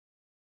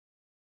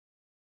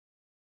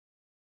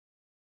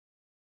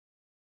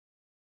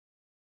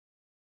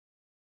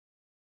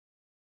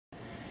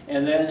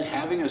And then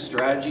having a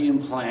strategy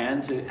and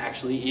plan to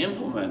actually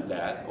implement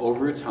that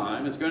over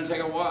time, it's going to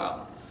take a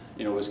while.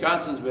 You know,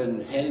 Wisconsin's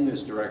been heading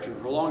this direction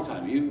for a long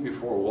time. Even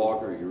before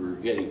Walker, you were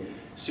getting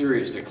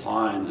serious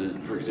declines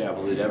in, for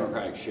example, the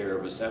Democratic share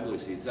of assembly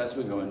seats. That's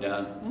been going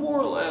down more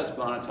or less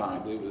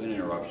monotonically with an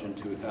interruption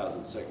in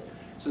 2006,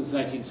 since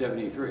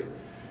 1973.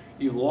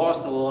 You've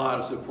lost a lot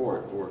of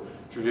support for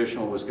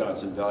traditional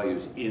Wisconsin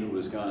values in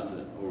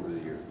Wisconsin over the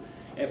years.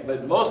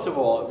 But most of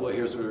all, well,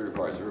 here's what it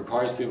requires. It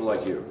requires people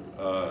like you.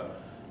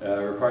 It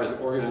requires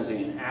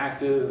organizing an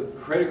active,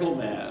 critical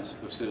mass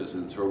of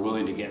citizens who are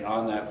willing to get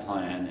on that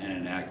plan and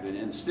enact it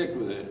and stick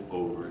with it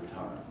over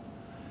time.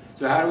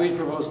 So how do we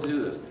propose to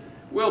do this?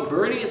 Well,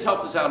 Bernie has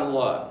helped us out a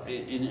lot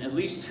in at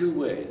least two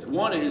ways.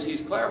 One is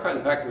he's clarified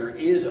the fact that there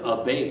is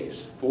a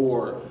base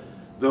for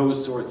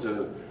those sorts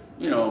of,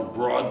 you know,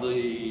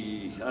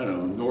 broadly, I don't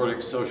know,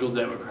 Nordic social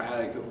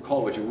democratic, call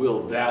it what you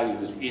will,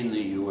 values in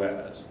the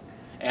U.S.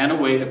 and a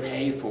way to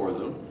pay for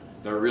them,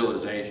 their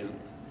realization.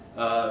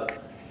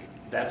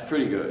 That's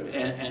pretty good.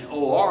 And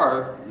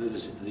OR,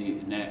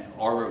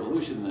 our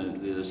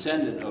revolution, the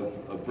descendant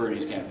of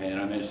Bernie's campaign,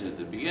 I mentioned at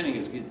the beginning,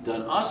 has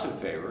done us a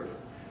favor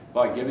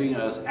by giving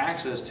us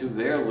access to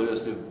their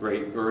list of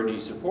great Bernie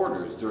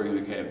supporters during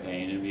the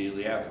campaign and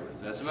immediately afterwards.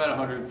 That's about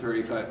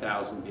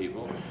 135,000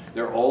 people.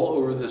 They're all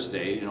over the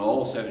state in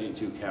all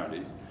 72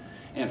 counties.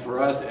 And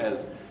for us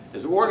as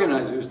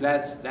organizers,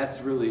 that's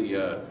really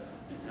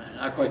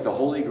not quite the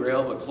holy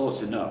grail, but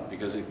close enough,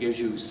 because it gives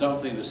you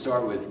something to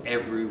start with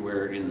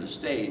everywhere in the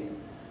state,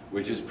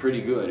 which is pretty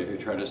good if you're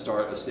trying to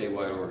start a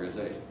statewide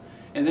organization.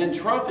 And then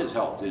Trump has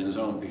helped in his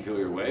own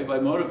peculiar way by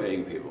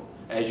motivating people.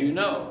 As you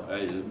know,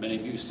 as many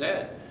of you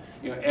said,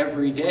 you know,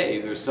 every day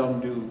there's some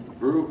new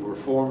group or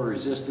form of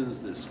resistance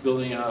that's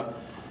spilling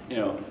up, you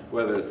know,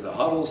 whether it's the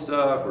huddle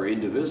stuff or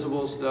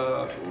indivisible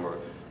stuff or,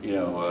 you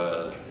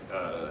know,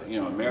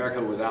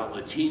 America without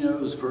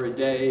Latinos for a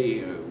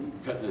day,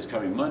 this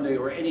coming Monday,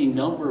 or any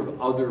number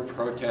of other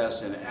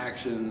protests and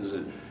actions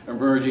and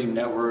emerging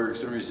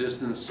networks and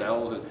resistance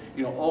cells and,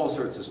 you know, all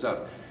sorts of stuff.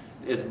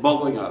 It's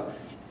bubbling up.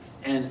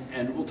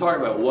 And we'll talk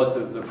about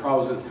what the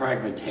problems with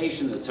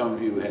fragmentation that some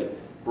of you had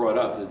brought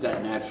up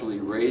that naturally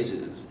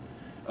raises.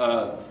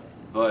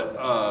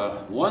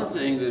 But one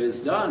thing that is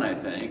done, I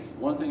think,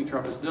 one thing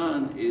Trump has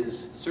done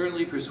is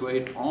certainly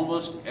persuade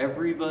almost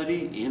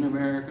everybody in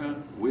America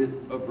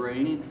with a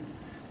brain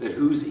that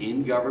who's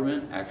in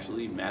government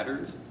actually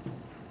matters.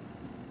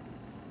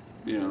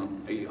 You know,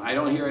 I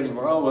don't hear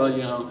anymore, oh, well,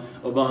 you know,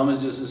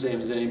 Obama's just the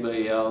same as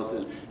anybody else,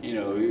 and, you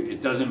know,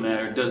 it doesn't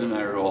matter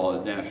at all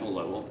at national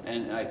level.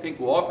 And I think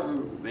Walker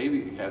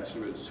maybe have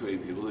sort of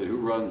persuaded people that who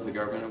runs the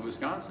government of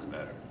Wisconsin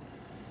better.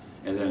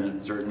 And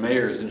then certain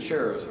mayors and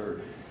sheriffs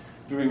are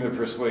doing the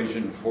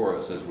persuasion for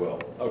us as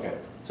well. Okay,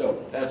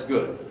 so that's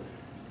good.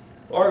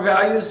 Our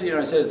values, you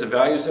know, I said it's a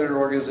value-centered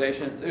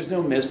organization. There's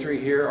no mystery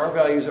here. Our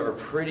values are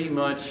pretty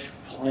much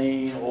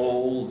plain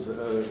old,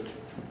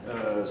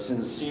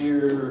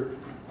 sincere,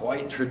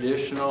 quite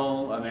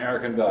traditional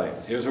American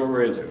values. Here's what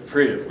we're into.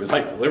 Freedom. We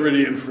like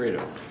liberty and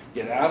freedom.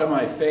 Get out of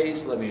my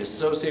face. Let me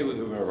associate with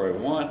whoever I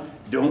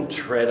want. Don't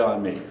tread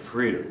on me.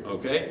 Freedom,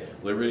 okay?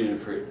 Liberty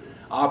and freedom.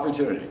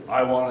 Opportunity.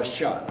 I want a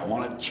shot. I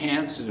want a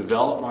chance to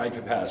develop my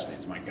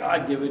capacities, my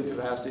God-given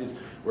capacities,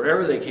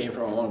 wherever they came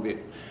from.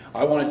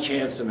 I want a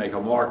chance to make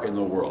a mark in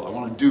the world. I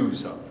want to do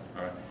something,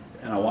 all right?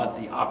 And I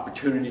want the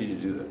opportunity to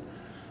do that.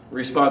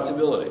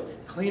 Responsibility.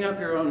 Clean up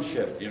your own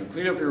shit. You know,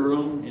 clean up your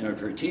room. You know,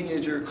 if you're a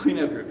teenager, clean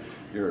up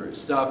your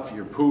stuff,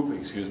 your poop,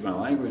 excuse my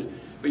language,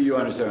 but you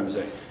understand what I'm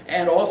saying.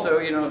 And also,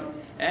 you know,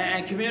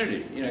 and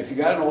community. You know, if you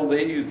got an old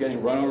lady who's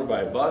getting run over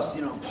by a bus,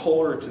 you know,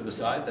 pull her to the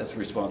side. That's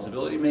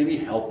responsibility. Maybe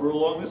help her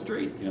along the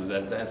street. You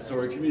know, that's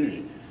sort of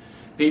community.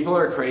 People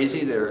are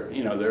crazy. They're,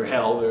 you know, they're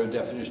hell. They're a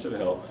definition of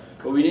hell.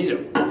 But we need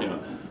them. You know,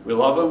 we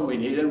love them. We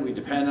need them. We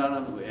depend on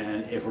them.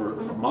 And if we're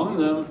among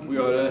them, we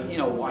ought to, you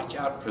know, watch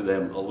out for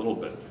them a little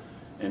bit,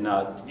 and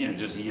not, you know,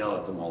 just yell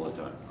at them all the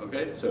time.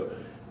 Okay? So,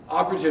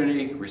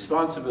 opportunity,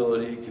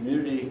 responsibility,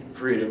 community,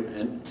 freedom,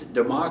 and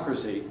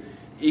democracy,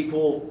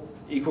 equal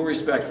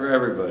respect for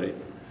everybody,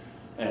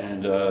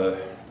 and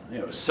you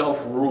know,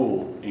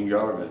 self-rule in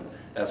government.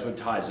 That's what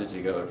ties it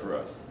together for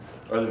us.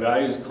 Are the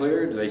values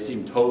clear? Do they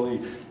seem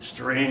totally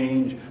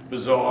strange,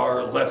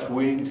 bizarre,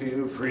 left-wing to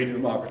you?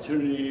 Freedom,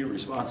 opportunity,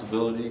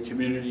 responsibility,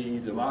 community,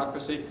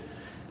 democracy?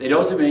 They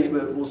don't to me,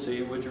 but we'll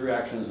see what your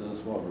reactions in the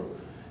small group.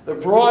 The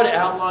broad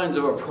outlines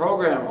of a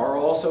program are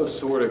also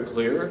sort of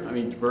clear. I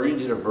mean, Bernie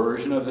did a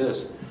version of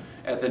this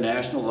at the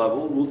national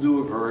level. We'll do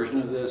a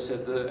version of this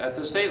at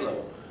the state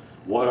level.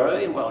 What are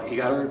they? Well, you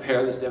got to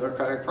repair this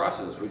democratic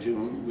process, which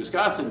in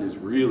Wisconsin is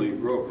really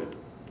broken.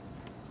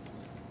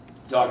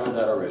 Talked about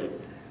that already.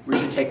 We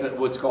should take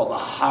what's called the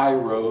high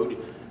road,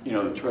 you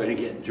know, try to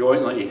get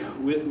jointly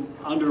with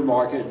under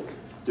market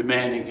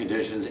demanding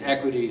conditions,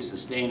 equity,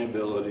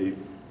 sustainability,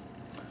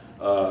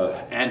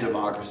 and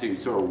democracy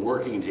sort of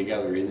working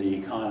together in the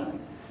economy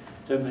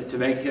to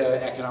make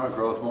economic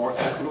growth more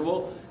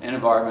equitable and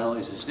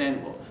environmentally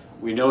sustainable.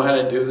 We know how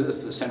to do this.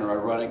 The Center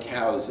Ironic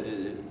Cows,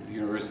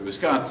 University of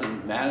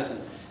Wisconsin,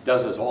 Madison,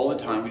 does this all the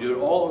time. We do it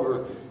all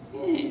over,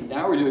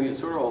 now we're doing it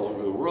sort of all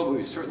over the world, but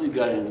we've certainly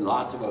done it in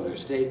lots of other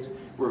states.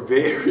 We're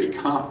very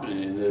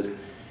confident in this.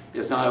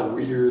 It's not a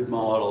weird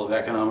model of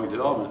economic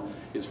development.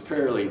 It's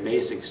fairly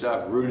basic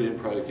stuff, rooted in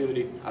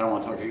productivity. I don't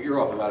want to talk your ear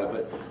off about it,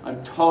 but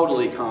I'm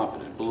totally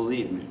confident,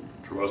 believe me,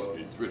 trust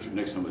me, as Richard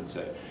Nixon would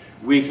say,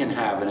 we can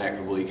have an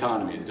equitable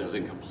economy that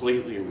doesn't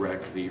completely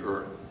wreck the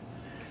earth,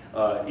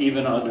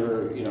 even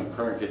under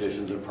current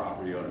conditions of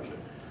property ownership.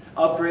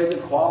 Upgrade the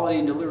quality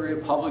and delivery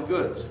of public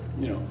goods.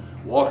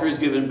 Walker's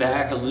given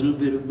back a little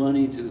bit of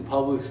money to the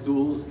public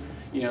schools,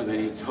 that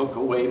he took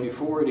away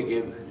before to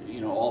give,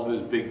 all of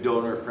his big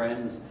donor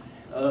friends.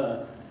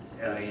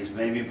 He's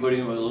maybe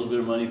putting a little bit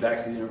of money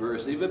back to the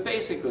university, but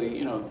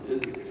basically,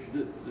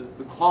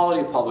 the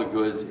quality of public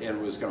goods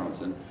in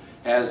Wisconsin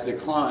has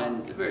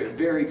declined very,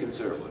 very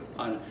considerably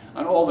on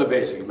all the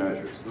basic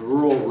measures. The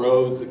rural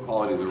roads, the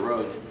quality of the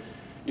roads.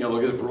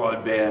 Look at the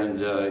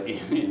broadband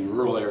in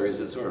rural areas.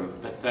 It's sort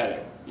of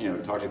pathetic.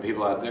 Talk to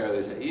people out there.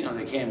 They say,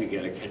 they can't even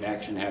get a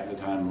connection half the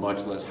time,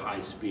 much less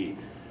high speed.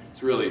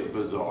 It's really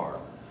bizarre.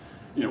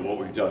 What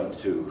we've done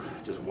to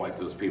just wipe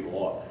those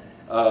people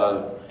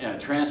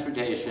off.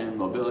 Transportation,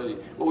 mobility.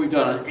 What we've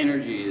done on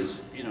energy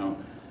is,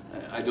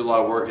 I do a lot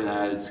of work in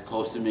that. It's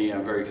close to me.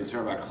 I'm very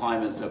concerned about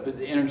climate stuff, but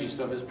the energy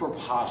stuff is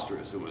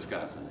preposterous in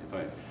Wisconsin, if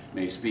I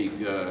may speak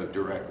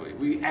directly.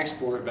 We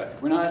export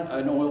back. We're not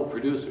an oil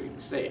producing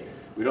state.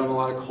 We don't have a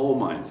lot of coal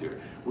mines here.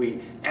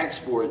 We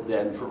export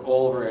then for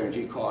all of our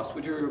energy costs,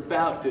 which are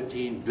about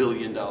 $15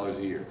 billion a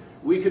year.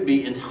 We could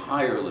be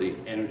entirely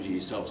energy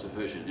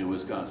self-sufficient in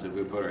Wisconsin if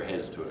we put our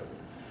heads to it.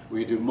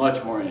 We do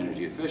much more in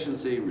energy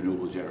efficiency,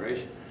 renewable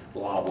generation,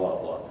 blah, blah,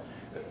 blah.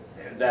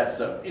 That's,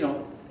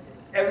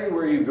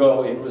 everywhere you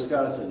go in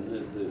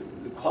Wisconsin,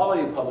 the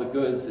quality of public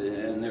goods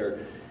and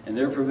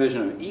their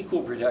provision of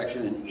equal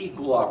protection and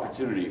equal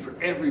opportunity for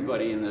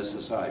everybody in this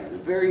society, the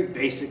very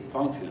basic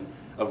function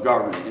of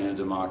government in a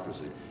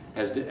democracy,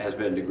 has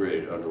been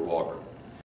degraded under Walker.